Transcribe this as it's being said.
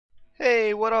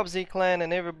Hey, what up Z-Clan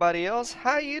and everybody else?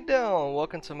 How you doing?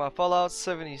 Welcome to my Fallout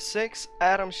 76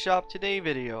 Atom Shop Today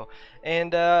video.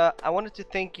 And I wanted to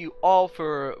thank you all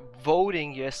for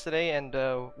voting yesterday, and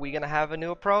we're gonna have a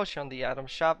new approach on the Atom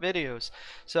Shop videos.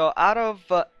 So out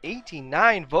of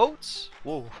 89 votes,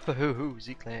 whoa,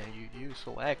 Z-Clan, you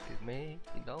so active, man,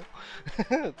 you know?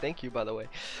 Thank you, by the way.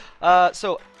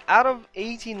 So out of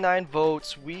 89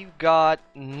 votes, we've got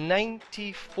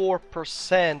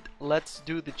 94% let's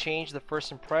do the change the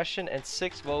first impression, and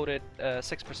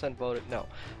 6% voted no.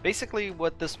 Basically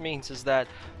what this means is that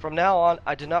from now on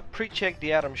I do not pre-check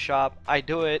the Atom Shop. I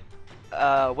do it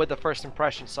with the first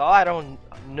impression, so I don't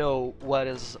know what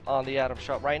is on the Atom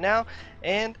Shop right now.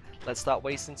 And let's stop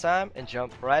wasting time and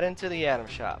jump right into the Atom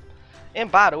Shop.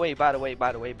 And by the way,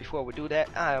 before we do that,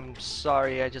 I'm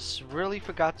sorry, I just really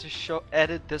forgot to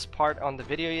edit this part on the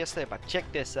video yesterday, but check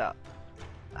this out.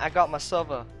 I got myself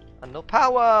a no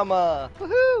power armor.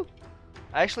 Woohoo!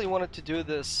 I actually wanted to do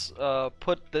this,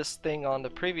 put this thing on the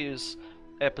previous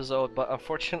episode, but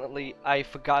unfortunately I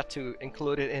forgot to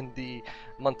include it in the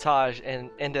montage and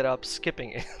ended up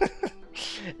skipping it.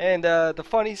 And the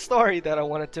funny story that I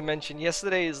wanted to mention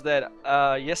yesterday is that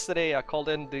yesterday I called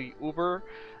in the Uber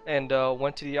and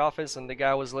went to the office, and the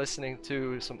guy was listening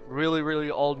to some really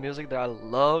old music that I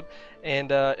loved,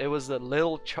 and it was the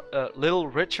Little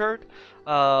Richard,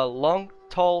 Long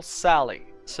Tall Sally.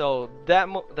 So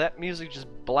that music just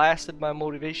blasted my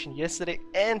motivation yesterday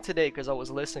and today, because I was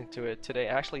listening to it today.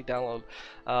 I actually downloaded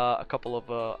a couple of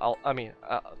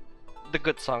the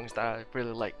good songs that I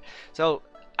really like. So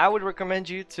I would recommend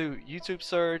you to YouTube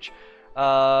search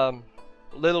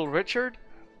Little Richard,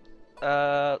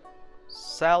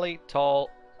 Sally, Long,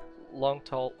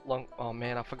 oh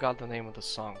man, I forgot the name of the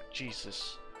song.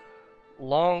 Jesus.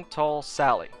 Long Tall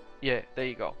Sally. Yeah, there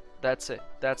you go. That's it.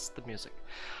 That's the music.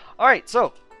 Alright,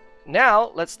 so now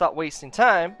let's stop wasting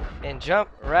time and jump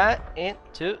right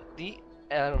into the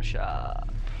Atom Shop.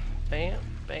 Bam,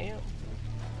 bam.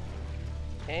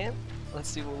 And let's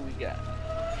see what we got.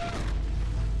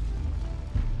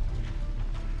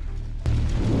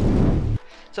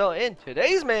 So in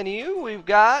today's menu, we've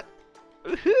got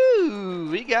woohoo!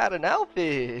 We got an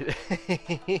outfit.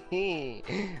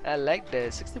 I like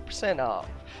that. 60% off.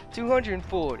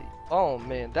 240. Oh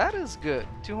man, that is good.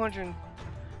 200.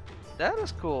 That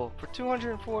is cool. For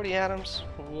 240 atoms,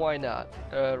 why not?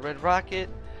 Red Rocket.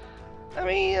 I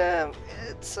mean,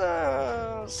 it's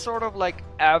sort of like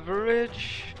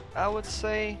average, I would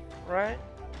say, right?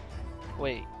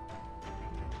 Wait.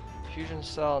 Fusion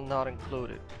cell not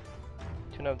included.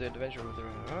 Tune up the adventure with the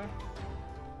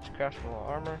craftable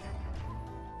armor.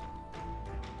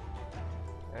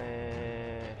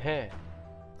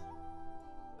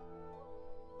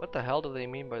 What the hell do they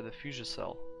mean by the fusion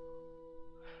cell?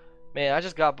 Man, I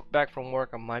just got back from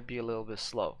work. I might be a little bit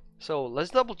slow. So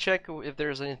let's double check if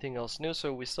there's anything else new.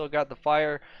 So we still got the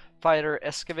firefighter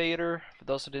excavator. For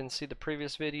those who didn't see the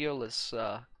previous video, let's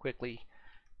quickly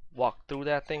walk through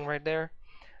that thing right there.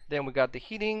 Then we got the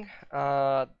heating,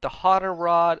 the hotter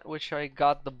rod, which I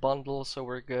got the bundle, so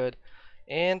we're good.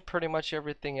 And pretty much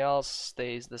everything else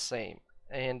stays the same.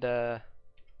 And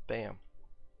bam.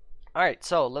 Alright,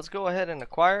 so let's go ahead and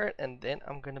acquire it, and then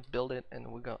I'm gonna build it, and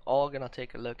we're all gonna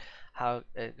take a look how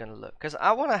it's gonna look. Because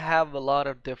I want to have a lot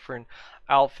of different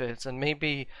outfits, and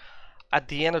maybe at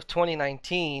the end of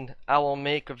 2019 I will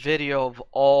make a video of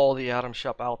all the Atom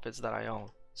Shop outfits that I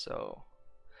own. So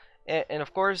and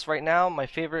of course right now my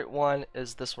favorite one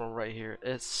is this one right here.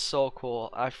 It's so cool.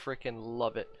 I freaking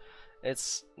love it.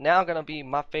 It's now gonna be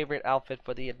my favorite outfit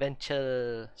for the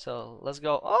adventure. So let's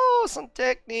go. Oh, some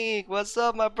technique. What's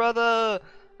up, my brother?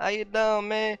 How you doing,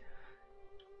 man?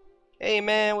 Hey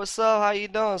man, what's up? How you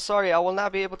doing? Sorry, I will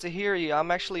not be able to hear you. I'm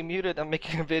actually muted. I'm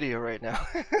making a video right now.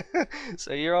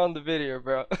 So you're on the video,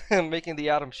 bro. I'm making the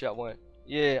Atom Shop one.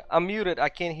 Yeah, I'm muted. I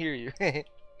can't hear you. I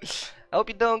hope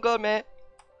you're doing good, man.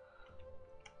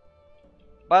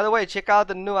 By the way, check out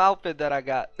the new outfit that I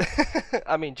got.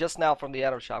 I mean, just now from the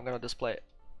Atom Shop. I'm gonna display it.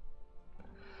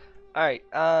 Alright,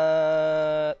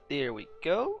 there we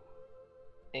go.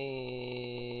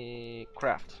 And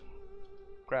craft.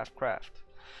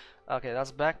 Okay,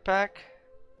 that's backpack.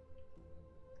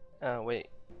 Wait.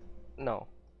 No.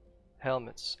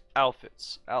 Helmets.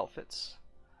 Outfits.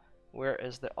 Where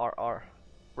is the RR?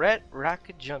 Red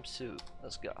Rocket Jumpsuit.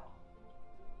 Let's go.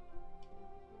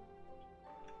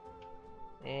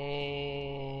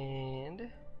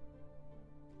 And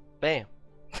bam.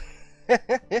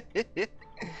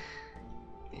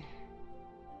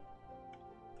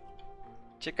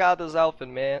 Check out this outfit,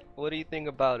 man. What do you think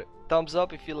about it? Thumbs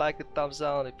up if you like it, thumbs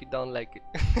down if you don't like it.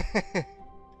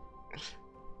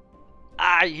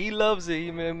 He loves it.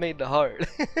 He made the heart.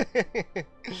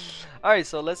 Alright,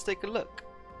 so let's take a look.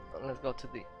 Let's go to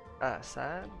the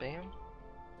side. Bam.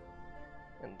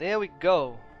 And there we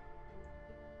go.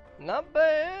 Not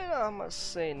bad, I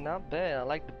must say, not bad. I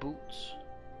like the boots.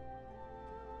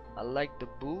 I like the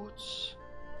boots.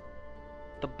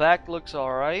 The back looks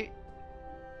alright.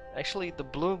 Actually, the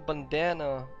blue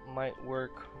bandana might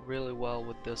work really well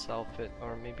with this outfit,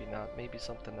 or maybe not, maybe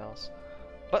something else.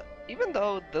 But even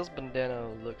though this bandana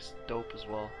looks dope as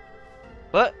well.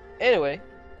 But anyway,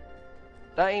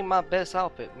 that ain't my best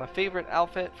outfit. My favorite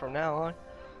outfit from now on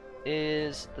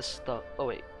is the stuff. Oh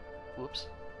wait, whoops.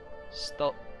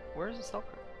 Where's the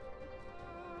stalker?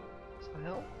 What the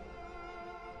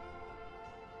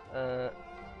hell?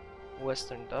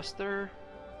 Western Duster.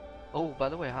 Oh, by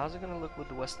the way, how's it gonna look with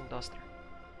the Western Duster?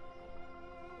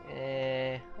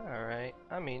 Alright.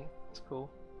 I mean, it's cool.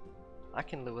 I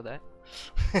can live with that.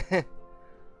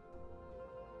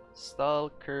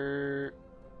 Stalker.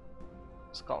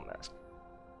 Skull Mask.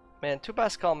 Man, too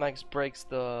bad Skull Mask breaks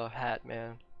the hat,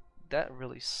 man. That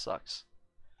really sucks.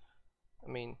 I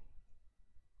mean,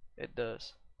 it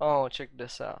does. Oh, check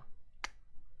this out.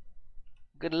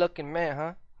 Good looking man,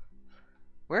 huh?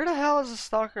 Where the hell is the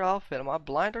stalker outfit? Am I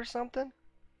blind or something?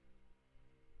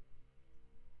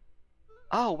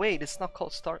 Oh wait, it's not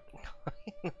called Stalker.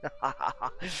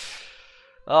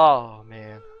 Oh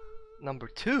man. Number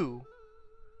 2.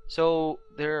 So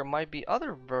there might be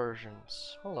other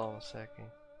versions. Hold on a second.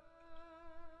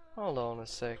 Hold on a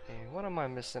second. What am I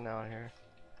missing out here?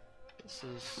 This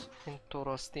is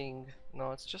interesting.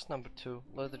 No, it's just number 2.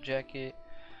 Leather jacket.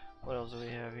 What else do we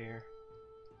have here?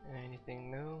 Anything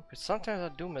new? Because sometimes I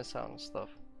do miss out on stuff.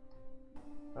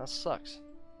 That sucks.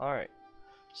 Alright.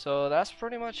 So that's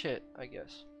pretty much it, I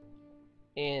guess.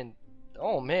 And,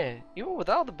 oh man, even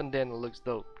without the bandana, it looks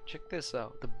dope. Check this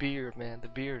out. The beard, man. The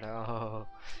beard. Oh,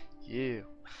 yeah.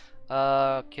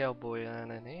 Cowboy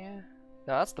on it. Yeah.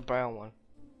 No, that's the brown one.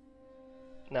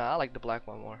 No, I like the black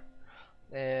one more.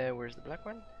 Where's the black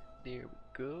one? There we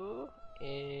go.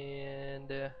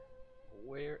 And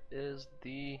where is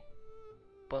the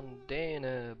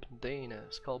bandana? Bandana.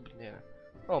 It's called bandana.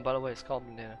 Oh, by the way, it's called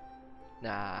bandana.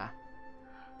 Nah.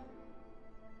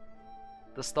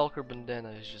 The stalker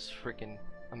bandana is just freaking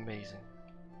amazing.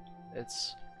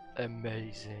 It's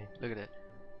amazing. Look at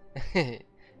it.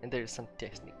 And there's some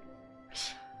technique.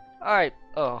 Alright.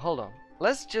 Oh, hold on.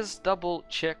 Let's just double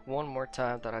check one more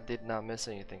time that I did not miss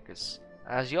anything, because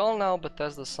as you all know,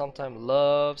 Bethesda sometimes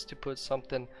loves to put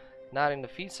something not in the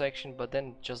feed section, but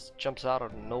then just jumps out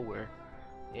of nowhere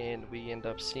and we end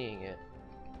up seeing it.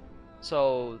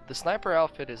 So the sniper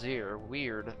outfit is here.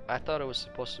 Weird. I thought it was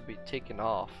supposed to be taken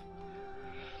off.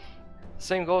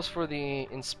 Same goes for the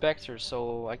inspector.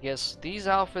 So I guess these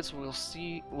outfits we'll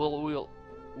see.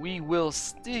 We will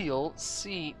still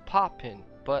see popping,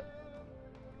 but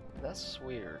that's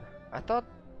weird. I thought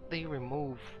they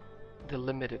remove the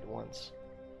limited ones,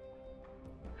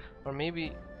 or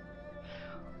maybe.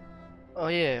 Oh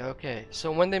yeah, okay.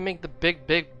 So when they make the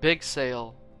big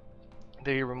sale,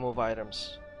 they remove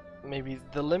items. Maybe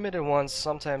the limited ones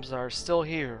sometimes are still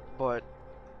here, but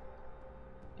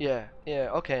yeah,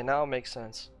 okay, now it makes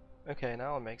sense. Okay,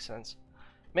 now it makes sense.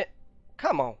 Man,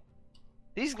 come on.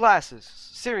 These glasses,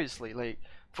 seriously, like,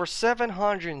 for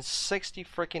 760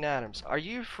 freaking items. Are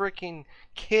you freaking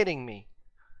kidding me?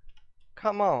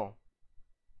 Come on.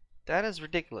 That is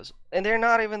ridiculous. And they're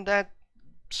not even that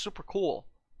super cool.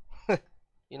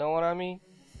 You know what I mean?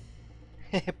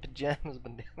 Pajamas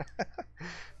bandana.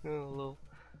 Oh,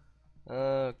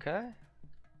 okay.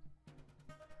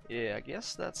 Yeah, I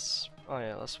guess that's. Oh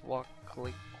yeah, let's walk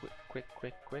quick.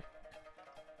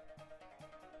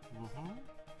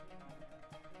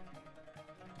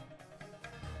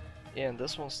 Yeah, and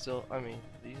this one's still. I mean,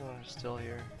 these ones are still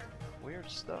here. Weird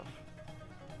stuff.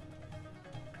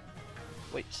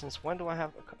 Wait, since when do I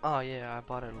have? Oh yeah, I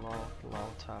bought it a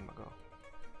long time ago.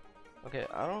 Okay,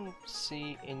 I don't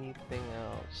see anything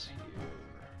else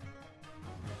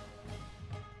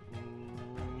here.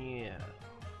 Yeah.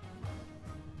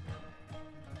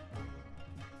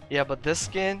 Yeah, but this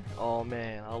skin, oh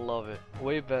man, I love it.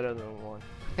 Way better than one.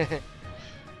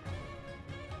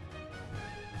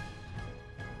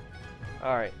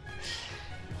 Alright.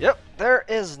 Yep, there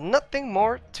is nothing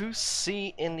more to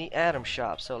see in the item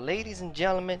shop. So ladies and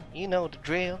gentlemen, you know the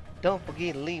drill. Don't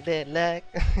forget to leave that like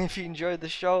if you enjoyed the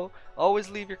show. Always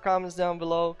leave your comments down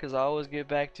below, because I always get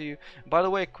back to you. By the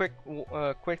way, quick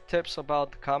tips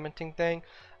about the commenting thing.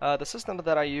 The system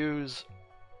that I use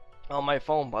on my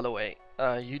phone, by the way,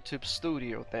 YouTube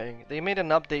Studio thing. They made an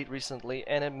update recently,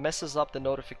 and it messes up the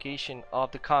notification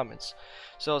of the comments.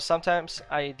 So sometimes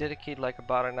I dedicate like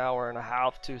about an hour and a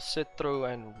half to sit through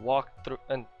and walk through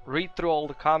and read through all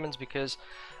the comments because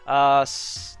the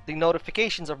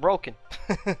notifications are broken.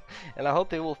 And I hope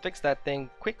they will fix that thing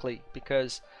quickly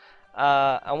because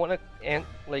I want to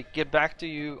like get back to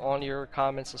you on your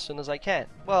comments as soon as I can.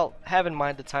 Well, have in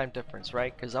mind the time difference,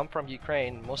 right? Because I'm from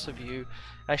Ukraine. Most of you,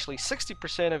 actually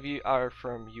 60% of you are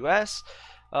from US,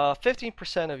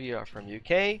 15% of you are from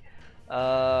UK,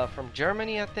 from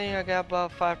Germany I think I got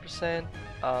about 5%.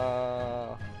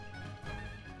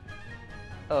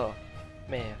 Oh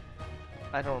man,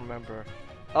 I don't remember.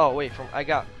 Oh wait, I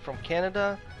got from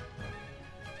Canada.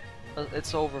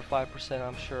 It's over 5%.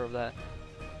 I'm sure of that.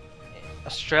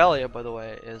 Australia, by the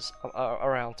way, is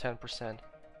around 10%.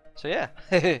 So yeah,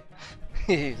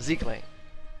 Z-Clan,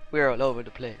 we're all over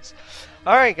the place.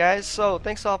 Alright guys, so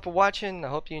thanks all for watching. I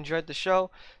hope you enjoyed the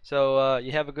show. So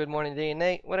you have a good morning, day and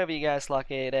night, whatever you guys like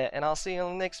it at, and I'll see you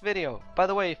in the next video. By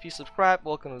the way, if you subscribe,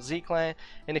 welcome to Z-Clan,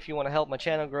 and if you want to help my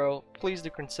channel grow, please do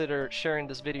consider sharing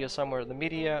this video somewhere in the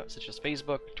media, such as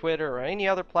Facebook, Twitter, or any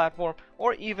other platform,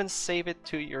 or even save it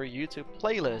to your YouTube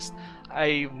playlist.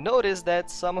 I've noticed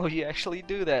that some of you actually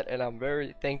do that, and I'm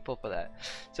very thankful for that.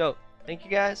 So thank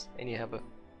you guys, and you have a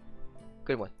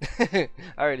good one.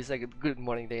 Alright, it's like a good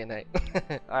morning, day and night.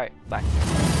 Alright, bye.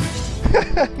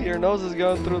 Your nose is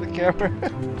going through the camera.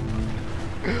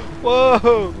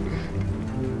 Whoa!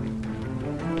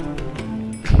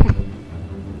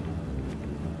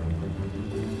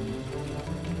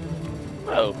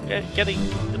 Whoa,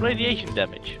 getting radiation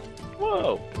damage.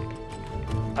 Whoa!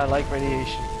 I like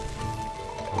radiation.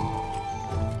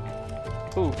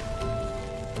 Ooh.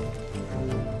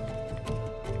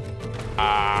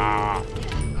 Ah!